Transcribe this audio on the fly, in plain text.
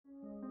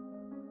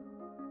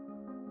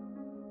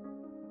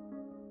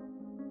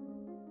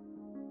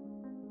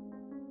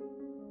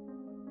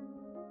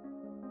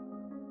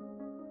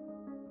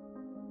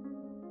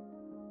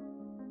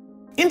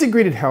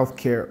Integrated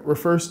healthcare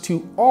refers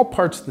to all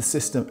parts of the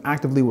system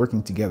actively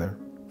working together.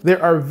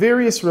 There are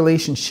various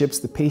relationships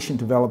the patient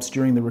develops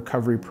during the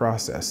recovery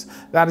process.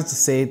 That is to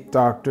say,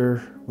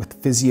 doctor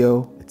with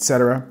physio,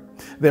 etc.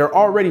 They're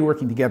already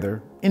working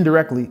together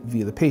indirectly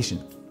via the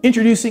patient.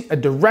 Introducing a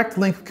direct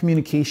link of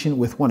communication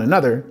with one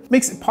another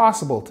makes it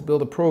possible to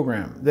build a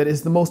program that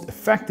is the most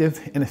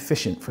effective and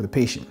efficient for the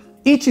patient.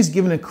 Each is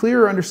given a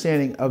clearer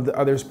understanding of the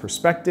other's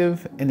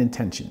perspective and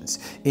intentions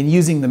in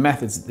using the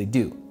methods that they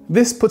do.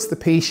 This puts the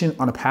patient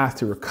on a path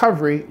to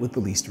recovery with the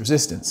least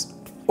resistance.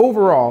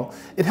 Overall,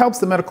 it helps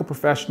the medical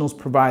professionals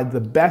provide the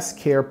best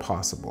care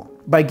possible.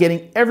 By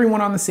getting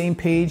everyone on the same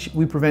page,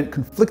 we prevent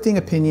conflicting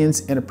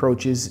opinions and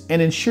approaches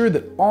and ensure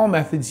that all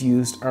methods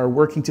used are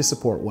working to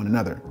support one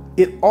another.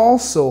 It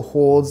also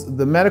holds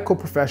the medical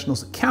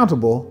professionals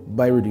accountable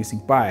by reducing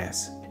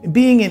bias.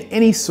 Being in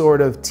any sort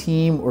of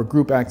team or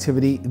group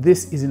activity,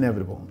 this is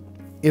inevitable.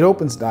 It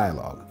opens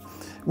dialogue.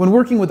 When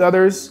working with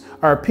others,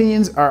 our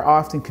opinions are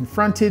often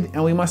confronted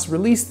and we must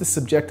release the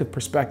subjective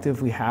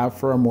perspective we have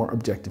for a more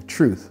objective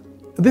truth.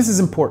 This is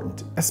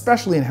important,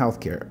 especially in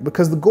healthcare,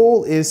 because the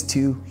goal is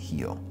to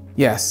heal.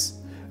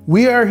 Yes,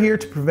 we are here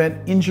to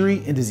prevent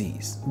injury and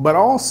disease, but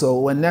also,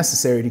 when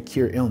necessary, to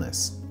cure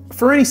illness.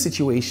 For any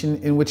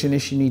situation in which an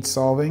issue needs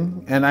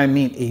solving, and I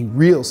mean a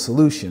real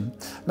solution,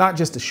 not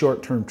just a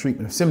short-term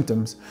treatment of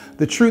symptoms,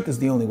 the truth is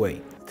the only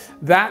way.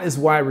 That is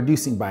why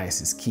reducing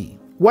bias is key.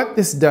 What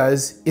this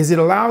does is it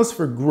allows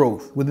for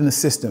growth within the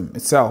system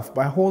itself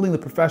by holding the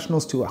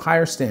professionals to a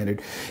higher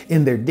standard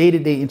in their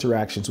day-to-day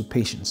interactions with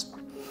patients.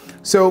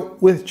 So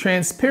with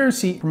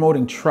transparency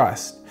promoting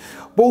trust,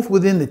 both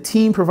within the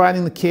team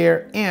providing the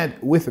care and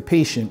with the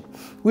patient,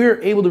 we are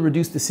able to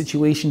reduce the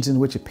situations in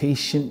which a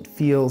patient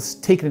feels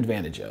taken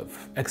advantage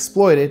of,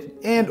 exploited,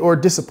 and or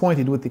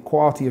disappointed with the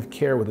quality of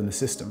care within the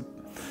system.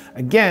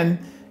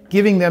 Again,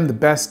 giving them the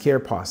best care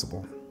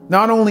possible.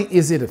 Not only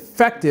is it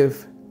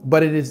effective,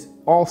 but it is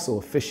also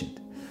efficient.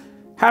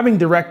 Having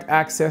direct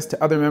access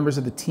to other members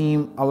of the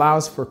team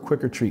allows for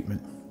quicker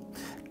treatment.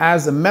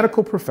 As a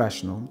medical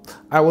professional,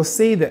 I will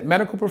say that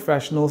medical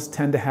professionals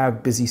tend to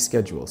have busy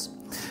schedules.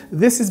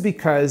 This is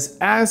because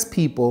as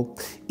people,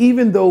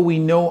 even though we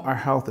know our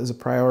health is a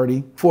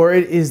priority, for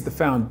it is the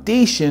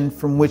foundation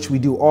from which we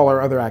do all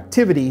our other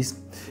activities,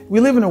 we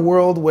live in a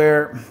world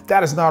where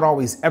that is not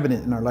always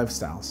evident in our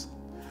lifestyles,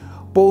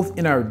 both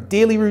in our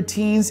daily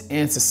routines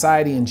and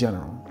society in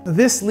general.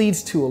 This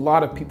leads to a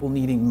lot of people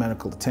needing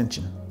medical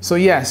attention. So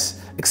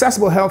yes,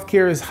 accessible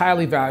healthcare is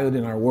highly valued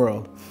in our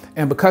world.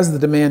 And because the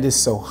demand is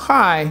so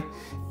high,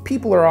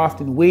 people are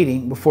often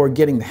waiting before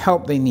getting the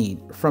help they need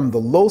from the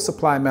low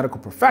supply medical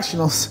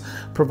professionals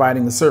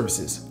providing the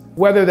services.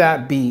 Whether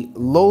that be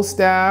low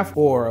staff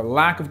or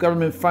lack of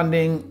government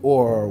funding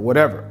or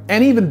whatever.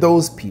 And even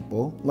those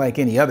people, like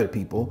any other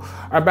people,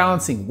 are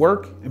balancing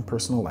work and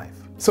personal life.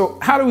 So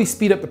how do we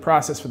speed up the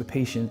process for the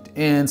patient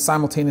and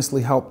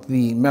simultaneously help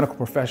the medical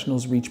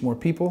professionals reach more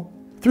people?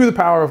 Through the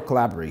power of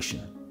collaboration.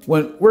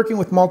 When working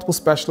with multiple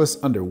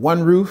specialists under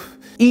one roof,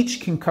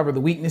 each can cover the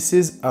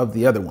weaknesses of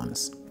the other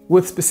ones.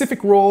 With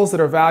specific roles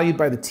that are valued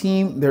by the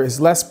team, there is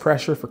less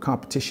pressure for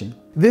competition.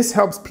 This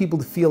helps people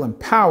to feel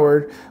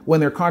empowered when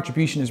their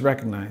contribution is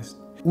recognized.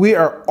 We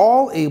are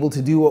all able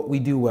to do what we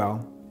do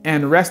well,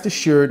 and rest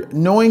assured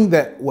knowing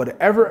that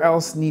whatever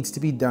else needs to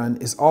be done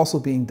is also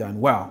being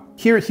done well.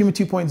 Here at Human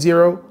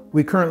 2.0,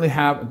 we currently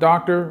have a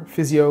doctor,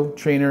 physio,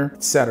 trainer,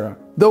 etc.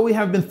 Though we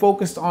have been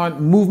focused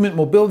on movement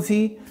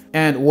mobility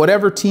and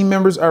whatever team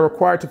members are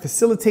required to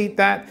facilitate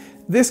that,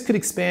 this could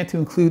expand to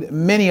include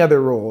many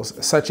other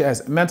roles, such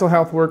as mental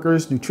health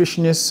workers,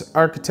 nutritionists,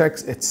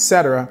 architects,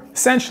 etc.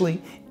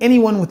 Essentially,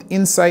 anyone with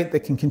insight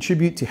that can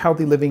contribute to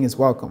healthy living is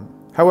welcome.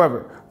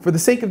 However, for the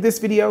sake of this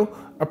video,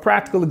 a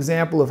practical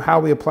example of how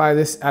we apply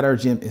this at our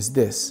gym is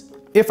this.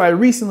 If I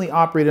recently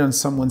operated on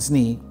someone's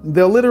knee,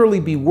 they'll literally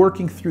be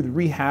working through the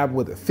rehab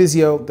with a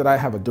physio that I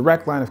have a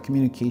direct line of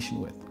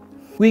communication with.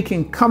 We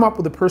can come up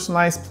with a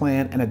personalized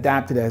plan and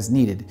adapt it as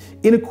needed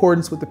in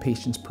accordance with the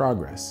patient's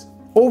progress.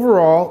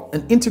 Overall,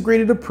 an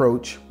integrated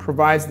approach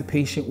provides the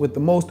patient with the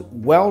most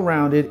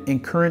well-rounded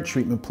and current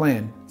treatment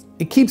plan.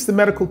 It keeps the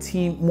medical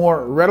team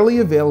more readily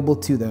available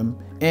to them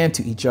and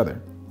to each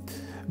other.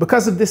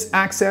 Because of this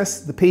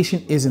access, the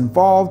patient is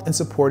involved and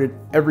supported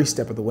every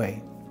step of the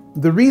way.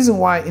 The reason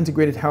why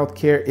integrated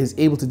healthcare is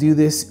able to do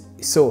this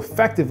so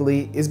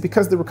effectively is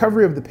because the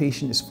recovery of the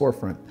patient is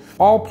forefront.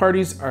 All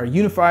parties are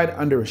unified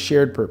under a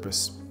shared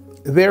purpose.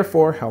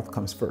 Therefore, health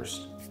comes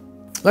first.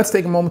 Let's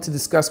take a moment to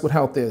discuss what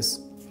health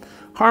is.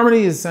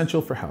 Harmony is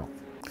essential for health.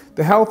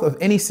 The health of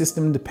any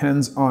system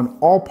depends on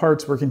all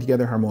parts working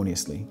together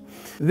harmoniously.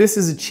 This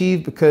is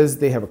achieved because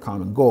they have a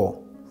common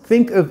goal.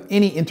 Think of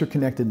any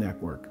interconnected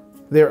network.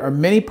 There are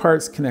many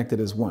parts connected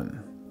as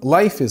one.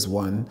 Life is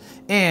one,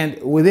 and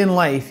within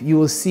life, you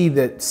will see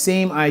that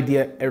same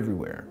idea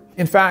everywhere.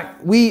 In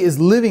fact, we as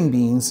living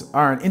beings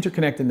are an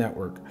interconnected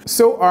network.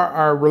 So are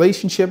our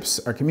relationships,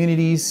 our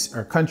communities,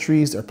 our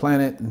countries, our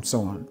planet, and so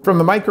on. From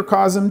the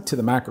microcosm to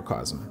the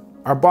macrocosm.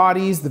 Our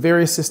bodies, the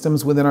various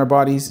systems within our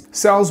bodies,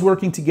 cells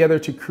working together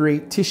to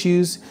create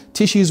tissues,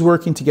 tissues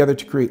working together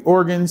to create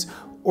organs,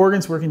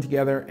 organs working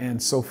together,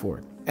 and so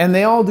forth. And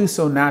they all do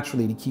so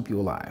naturally to keep you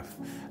alive.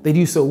 They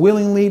do so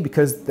willingly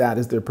because that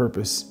is their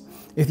purpose.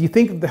 If you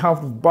think of the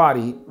health of the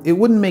body, it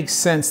wouldn't make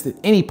sense that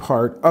any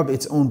part of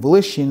its own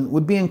volition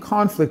would be in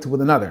conflict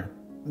with another.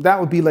 That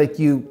would be like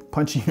you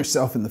punching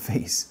yourself in the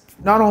face.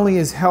 Not only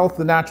is health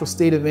the natural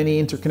state of any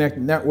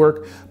interconnected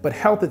network, but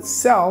health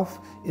itself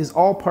is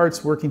all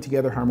parts working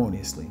together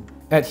harmoniously.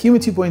 At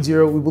Human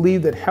 2.0, we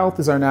believe that health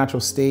is our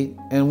natural state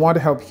and want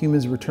to help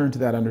humans return to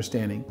that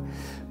understanding,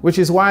 which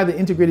is why the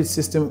integrated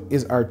system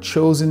is our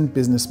chosen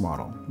business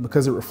model,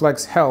 because it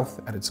reflects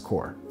health at its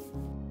core.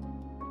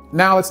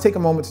 Now let's take a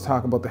moment to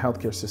talk about the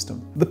healthcare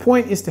system. The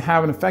point is to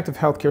have an effective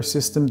healthcare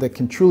system that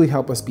can truly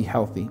help us be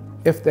healthy.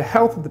 If the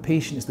health of the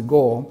patient is the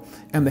goal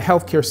and the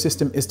healthcare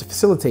system is to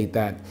facilitate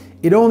that,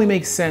 it only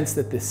makes sense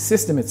that the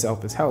system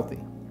itself is healthy.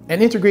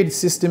 An integrated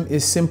system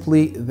is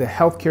simply the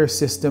healthcare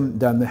system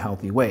done the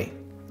healthy way.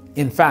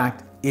 In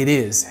fact, it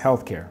is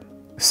healthcare.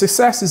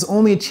 Success is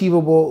only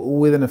achievable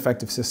with an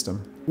effective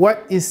system.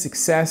 What is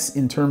success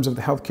in terms of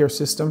the healthcare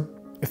system?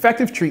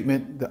 Effective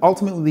treatment that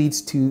ultimately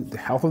leads to the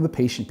health of the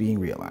patient being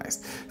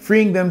realized,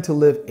 freeing them to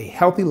live a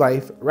healthy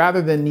life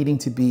rather than needing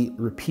to be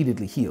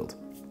repeatedly healed.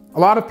 A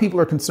lot of people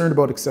are concerned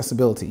about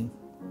accessibility.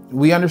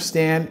 We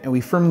understand and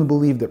we firmly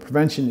believe that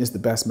prevention is the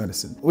best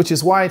medicine, which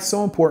is why it's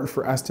so important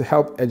for us to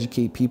help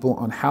educate people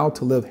on how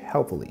to live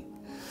healthily.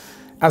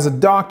 As a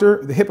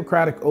doctor, the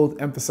Hippocratic Oath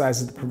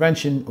emphasizes the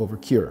prevention over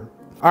cure.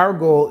 Our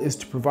goal is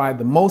to provide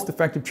the most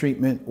effective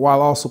treatment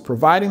while also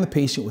providing the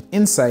patient with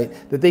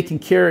insight that they can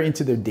carry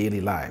into their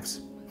daily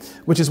lives,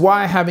 which is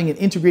why having an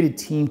integrated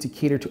team to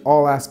cater to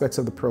all aspects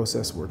of the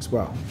process works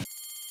well.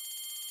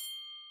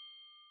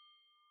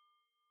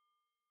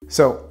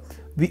 So,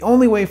 the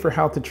only way for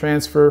health to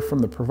transfer from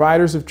the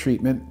providers of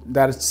treatment,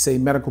 that is to say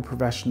medical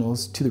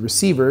professionals, to the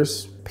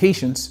receivers,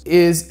 patients,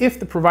 is if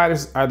the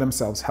providers are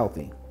themselves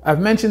healthy. I've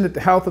mentioned that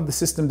the health of the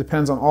system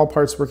depends on all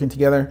parts working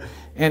together,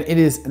 and it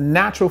is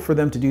natural for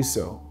them to do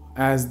so,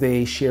 as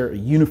they share a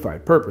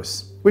unified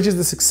purpose, which is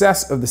the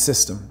success of the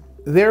system.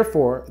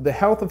 Therefore, the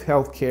health of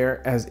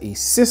healthcare as a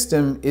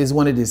system is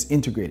when it is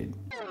integrated.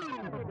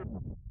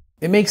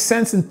 It makes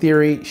sense in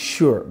theory,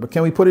 sure, but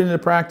can we put it into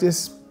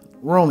practice?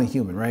 We're only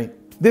human, right?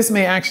 This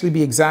may actually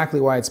be exactly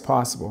why it's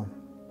possible.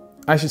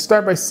 I should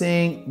start by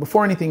saying,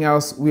 before anything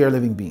else, we are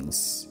living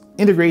beings.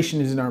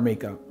 Integration is in our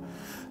makeup.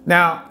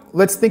 Now,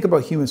 let's think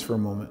about humans for a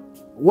moment.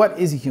 What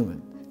is a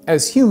human?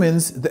 As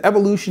humans, the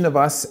evolution of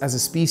us as a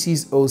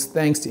species owes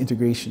thanks to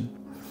integration.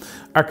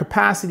 Our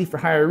capacity for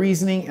higher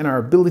reasoning and our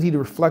ability to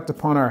reflect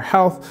upon our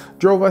health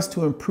drove us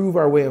to improve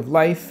our way of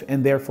life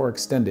and therefore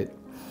extend it.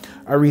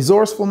 Our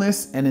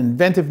resourcefulness and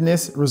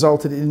inventiveness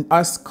resulted in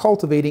us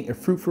cultivating a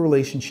fruitful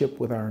relationship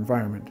with our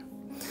environment.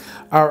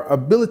 Our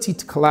ability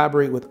to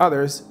collaborate with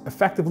others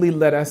effectively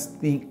led us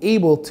being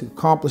able to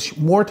accomplish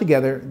more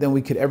together than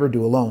we could ever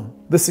do alone.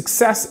 The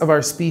success of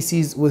our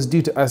species was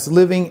due to us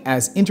living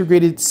as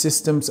integrated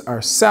systems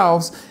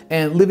ourselves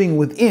and living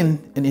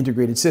within an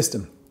integrated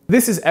system.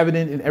 This is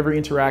evident in every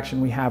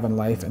interaction we have in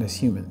life and as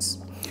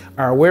humans.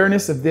 Our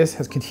awareness of this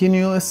has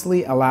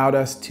continuously allowed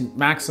us to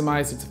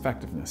maximize its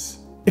effectiveness.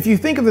 If you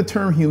think of the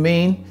term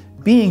humane,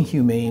 being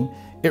humane,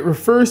 it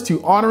refers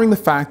to honoring the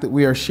fact that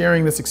we are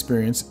sharing this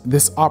experience,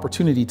 this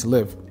opportunity to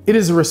live. It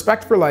is a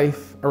respect for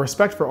life, a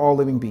respect for all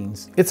living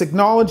beings. It's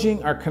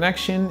acknowledging our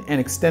connection and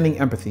extending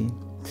empathy.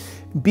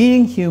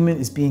 Being human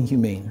is being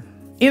humane.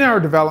 In our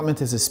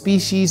development as a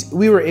species,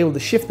 we were able to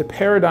shift the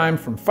paradigm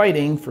from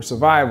fighting for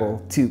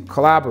survival to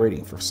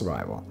collaborating for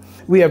survival.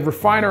 We have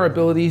refined our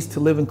abilities to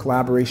live in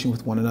collaboration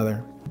with one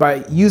another.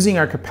 By using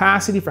our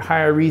capacity for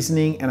higher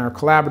reasoning and our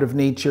collaborative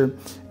nature,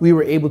 we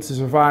were able to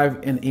survive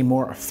in a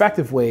more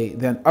effective way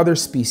than other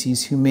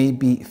species who may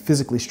be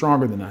physically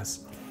stronger than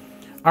us.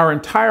 Our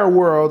entire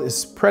world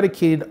is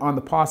predicated on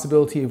the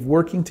possibility of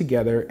working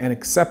together and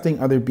accepting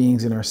other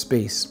beings in our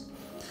space.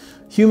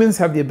 Humans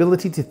have the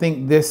ability to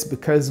think this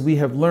because we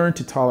have learned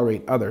to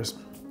tolerate others.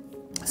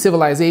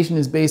 Civilization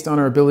is based on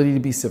our ability to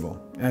be civil.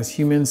 As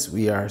humans,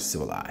 we are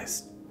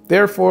civilized.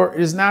 Therefore,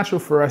 it is natural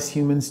for us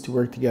humans to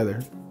work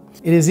together.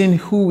 It is in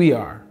who we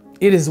are.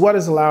 It is what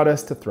has allowed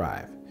us to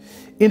thrive.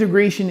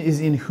 Integration is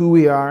in who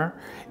we are,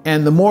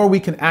 and the more we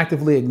can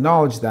actively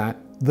acknowledge that,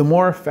 the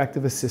more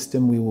effective a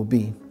system we will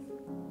be.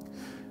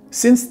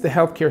 Since the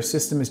healthcare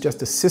system is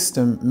just a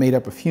system made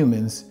up of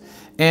humans,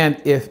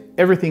 and if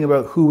everything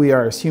about who we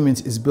are as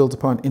humans is built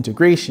upon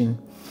integration,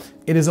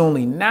 it is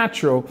only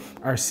natural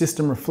our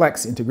system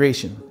reflects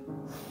integration.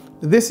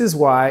 This is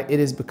why it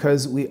is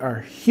because we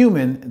are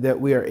human that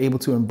we are able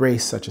to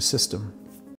embrace such a system.